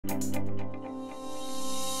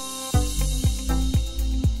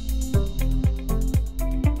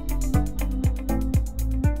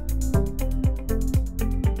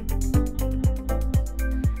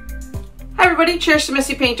everybody, Cherish the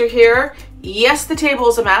Messy Painter here. Yes, the table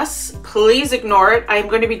is a mess. Please ignore it. I'm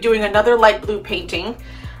going to be doing another light blue painting.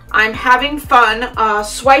 I'm having fun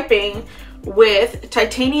swiping with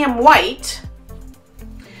titanium white,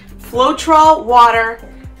 Floetrol, water,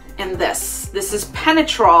 and this. This is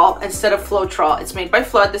Penetrol instead of Floetrol. It's made by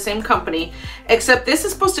Flood, the same company, except this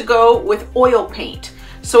is supposed to go with oil paint.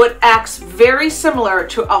 So it acts very similar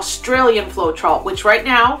to Australian Floetrol, which right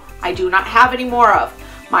now I do not have any more of.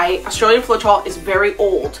 My Australian Floetrol is very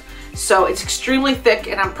old, so it's extremely thick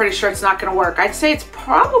and I'm pretty sure it's not going to work. I'd say it's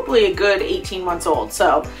probably a good 18 months old.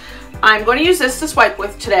 So I'm going to use this to swipe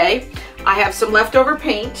with today. I have some leftover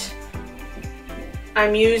paint.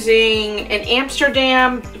 I'm using an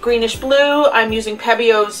Amsterdam greenish blue. I'm using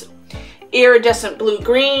Pebio's iridescent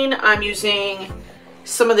blue-green. I'm using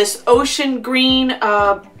some of this ocean green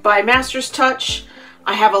by Master's Touch.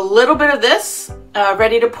 I have a little bit of this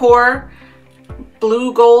ready to pour,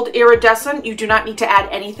 blue gold iridescent. You do not need to add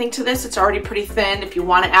anything to this. It's already pretty thin. If you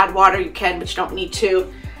want to add water, you can, but you don't need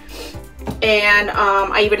to. And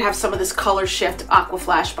I even have some of this Color Shift Aqua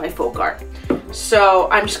Flash by Folk Art. So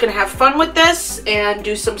I'm just going to have fun with this and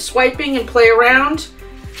do some swiping and play around.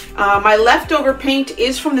 My leftover paint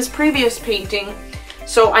is from this previous painting,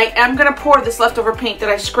 so I am going to pour this leftover paint that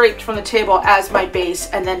I scraped from the table as my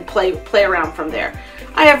base and then play around from there.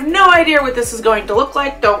 I have no idea what this is going to look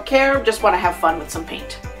like, don't care, just want to have fun with some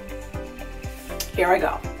paint. Here I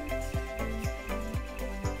go.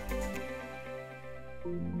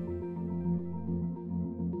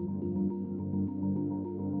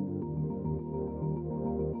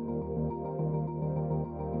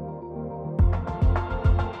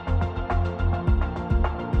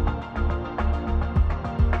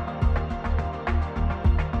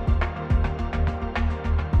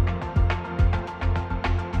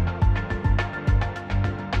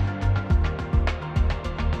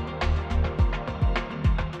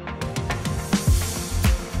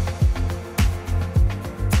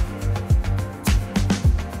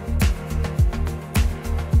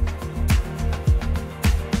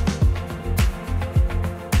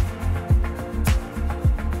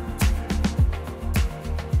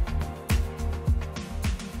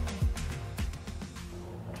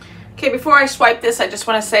 Okay, before I swipe this, I just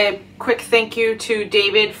want to say a quick thank you to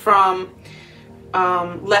David from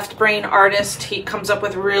Left Brain Artist. He comes up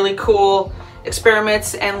with really cool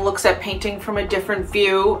experiments and looks at painting from a different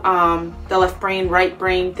view, the left brain, right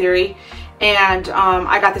brain theory. And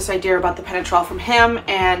I got this idea about the Penetrol from him,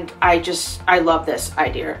 and I love this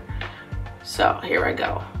idea. So here I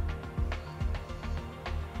go.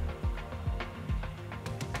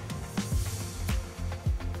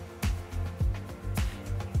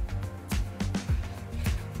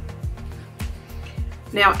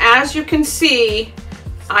 Now, as you can see,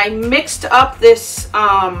 I mixed up this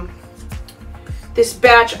this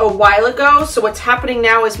batch a while ago. So what's happening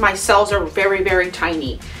now is my cells are very, very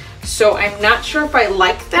tiny. So I'm not sure if I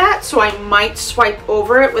like that. So I might swipe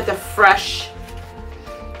over it with a fresh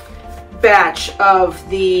batch of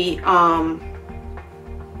the,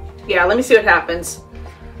 yeah, let me see what happens.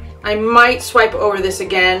 I might swipe over this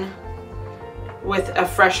again with a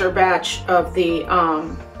fresher batch of the,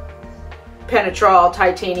 Penetrol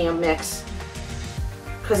titanium mix,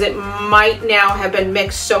 because it might now have been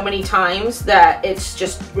mixed so many times that it's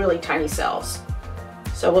just really tiny cells.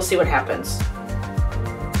 So we'll see what happens.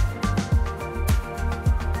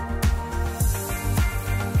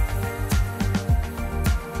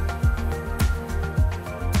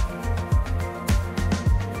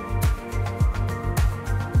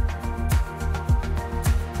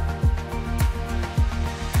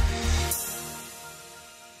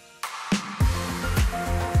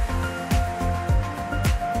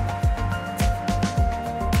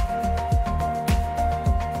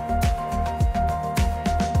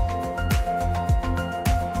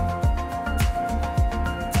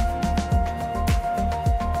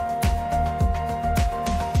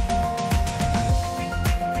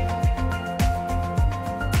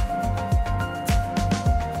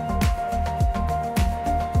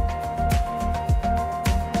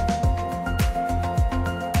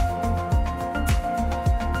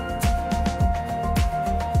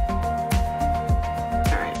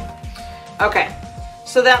 Okay,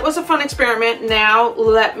 so that was a fun experiment. Now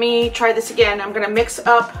let me try this again. I'm gonna mix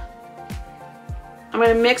up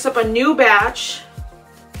a new batch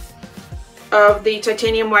of the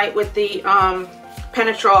titanium white with the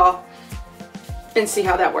Penetrol and see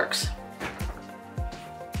how that works.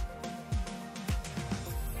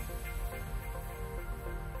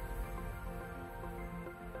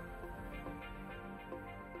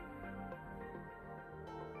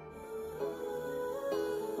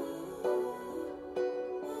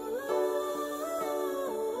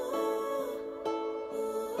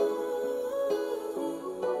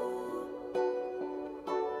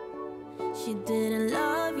 she didn't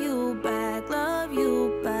love you back, love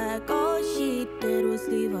you back. All she did was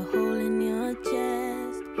leave a hole in your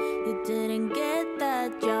chest. You didn't get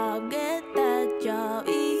that job,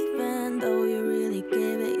 even though you really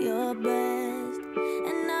gave it your best.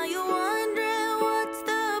 And now you're wondering what's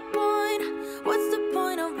the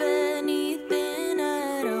point of anything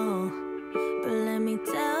at all. But let me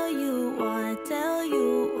tell you what,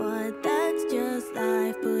 that's just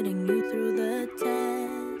life putting you through the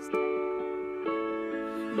test.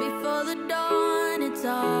 Before the dawn, it's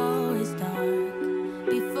always dark.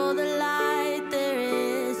 Before the light, there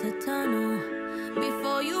is a tunnel.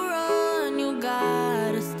 Before you run, you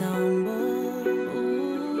gotta stumble.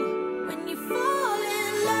 When you fall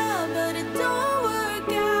in love, but it don't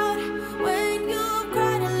work out. When you've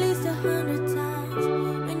cried at least 100 times.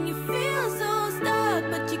 When you feel so stuck,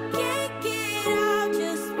 but you can't get out.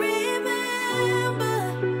 Just remember,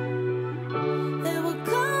 there will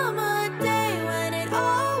come a day when it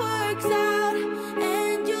all works out,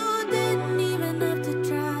 and you didn't even have to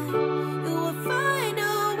try. You will find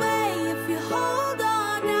a way if you hold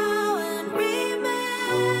on now, and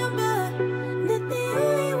remember that the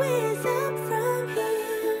only way is up from here.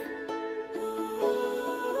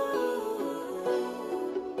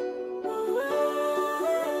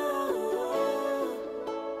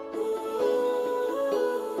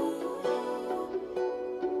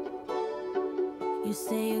 You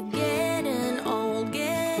say you're getting old,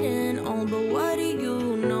 but what do you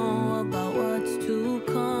know about what's to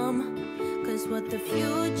come? 'Cause what the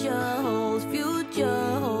future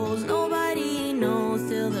holds, nobody knows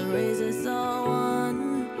till the race is all won.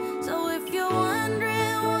 So if you're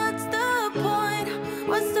wondering what's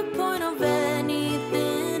the point of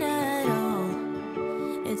anything at all?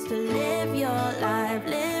 It's to live your life,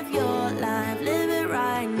 live it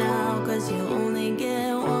right now, 'cause you only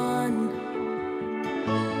get one.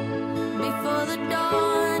 Before the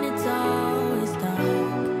dawn, it's always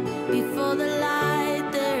dark. Before the light,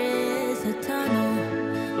 there is a tunnel.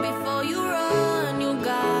 Before you run, you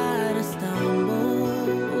gotta stumble.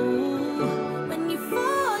 When you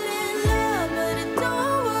fall in love, but it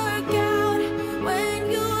don't work out. When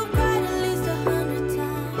you've cried at least 100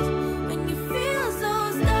 times. When you feel so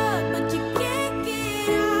stuck, but you can't get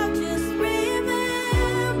out. Just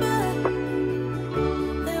remember,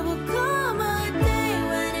 there will come a day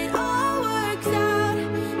when it all works out,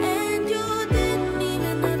 and you didn't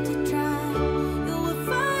even have to try. You will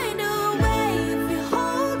find a way if you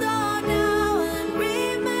hold on now, and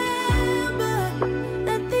remember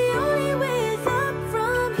that the only way is up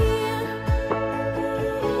from here.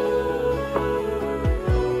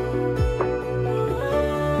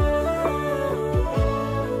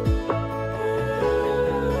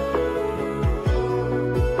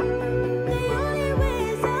 The only way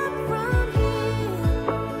is up from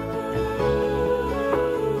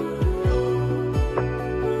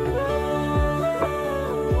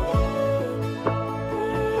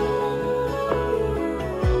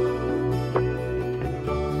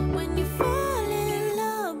When you fall in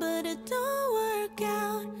love, but it don't work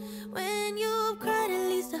out. When you've cried at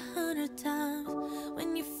least 100 times.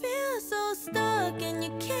 When you feel so stuck and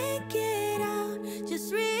you can't get out.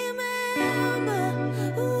 Just remember,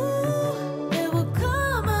 ooh, there will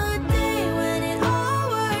come a day when it all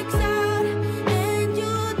works out, and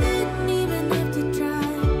you didn't even have to try.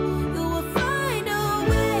 You will find a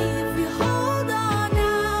way if you hold on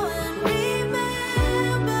now, and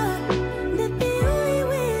remember that the only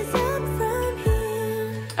way is up from here.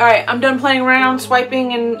 All right, I'm done playing around,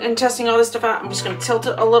 swiping and testing all this stuff out. I'm just gonna tilt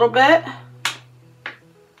it a little bit.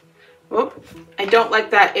 Whoop. I don't like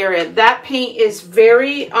that area. That paint is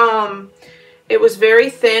very, it was very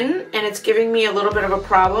thin, and it's giving me a little bit of a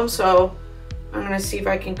problem, so I'm gonna see if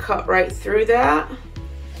I can cut right through that.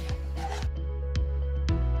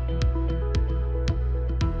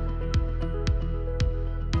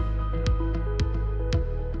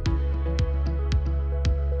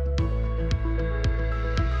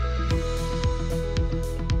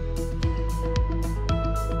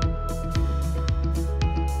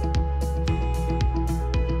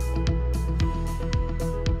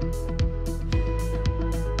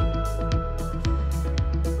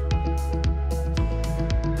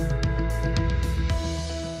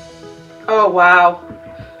 Oh, wow.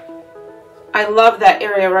 I love that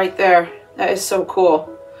area right there. That is so cool.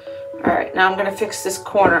 All right, now I'm gonna fix this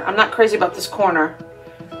corner. I'm not crazy about this corner.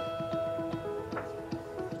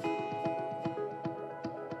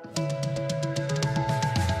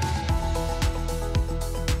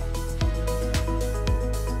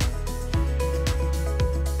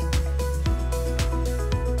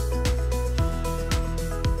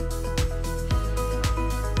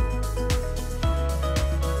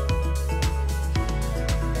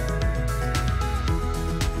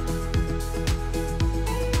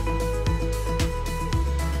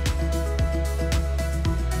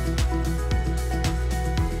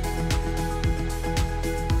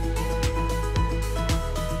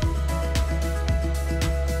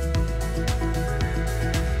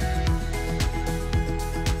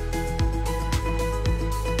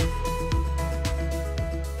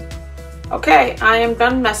 Okay, I am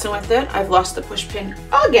done messing with it. I've lost the push pin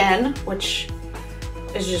again, which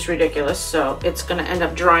is just ridiculous. So it's gonna end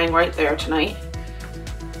up drying right there tonight.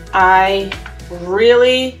 I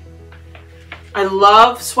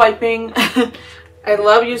love swiping. I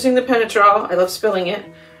love using the Penetrol. I love spilling it.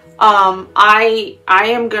 I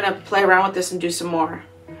am gonna play around with this and do some more.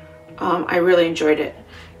 I really enjoyed it.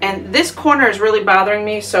 And this corner is really bothering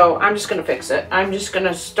me, so I'm just gonna fix it. I'm just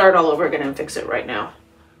gonna start all over again and fix it right now.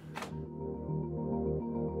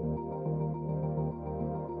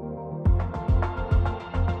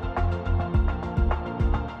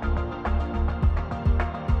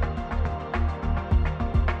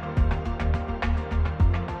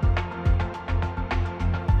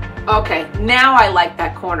 Okay, now I like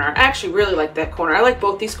that corner. I actually really like that corner. I like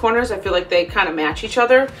both these corners. I feel like they kind of match each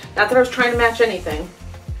other. Not that I was trying to match anything,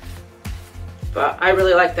 but I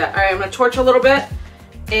really like that. All right, I'm gonna torch a little bit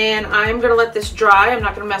and I'm gonna let this dry. I'm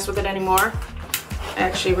not gonna mess with it anymore. I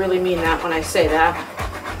actually really mean that when I say that.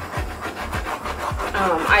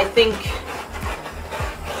 I think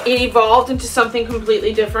it evolved into something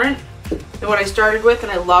completely different than what I started with,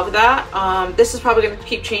 and I love that. This is probably gonna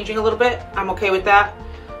keep changing a little bit. I'm okay with that.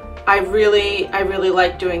 I really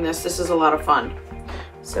like doing this. This is a lot of fun.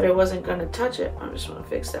 Said I wasn't gonna touch it. I just wanna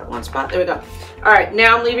fix that one spot. There we go. All right,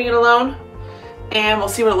 now I'm leaving it alone and we'll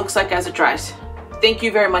see what it looks like as it dries. Thank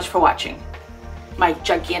you very much for watching my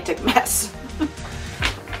gigantic mess.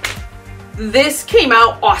 This came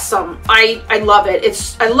out awesome. I love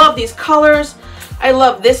it. I love these colors. I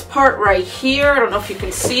love this part right here. I don't know if you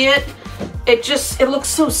can see it. It looks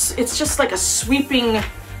so, it's just like a sweeping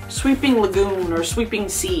lagoon or sweeping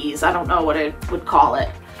seas. I don't know what I would call it.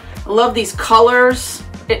 I love these colors.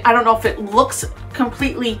 I don't know if it looks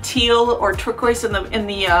completely teal or turquoise in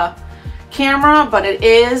the camera, but it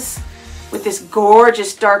is, with this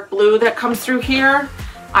gorgeous dark blue that comes through here.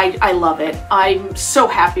 I love it. I'm so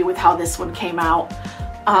happy with how this one came out.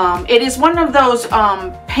 It is one of those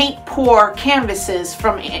paint pour canvases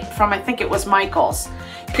from I think it was Michael's.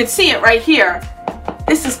 You can see it right here.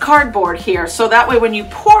 This is cardboard here, so that way when you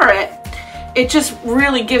pour it, it just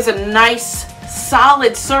really gives a nice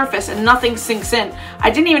solid surface and nothing sinks in. I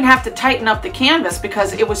didn't even have to tighten up the canvas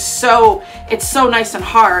because it's so nice and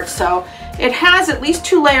hard. So it has at least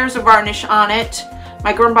 2 layers of varnish on it,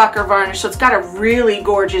 my Grumbacher varnish, so it's got a really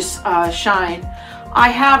gorgeous shine. I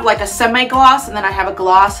have like a semi-gloss and then I have a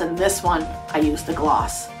gloss, and this one I use the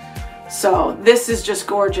gloss. So this is just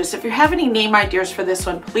gorgeous. If you have any name ideas for this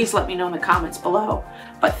one, please let me know in the comments below.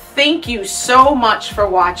 But thank you so much for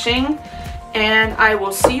watching, and I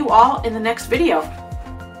will see you all in the next video.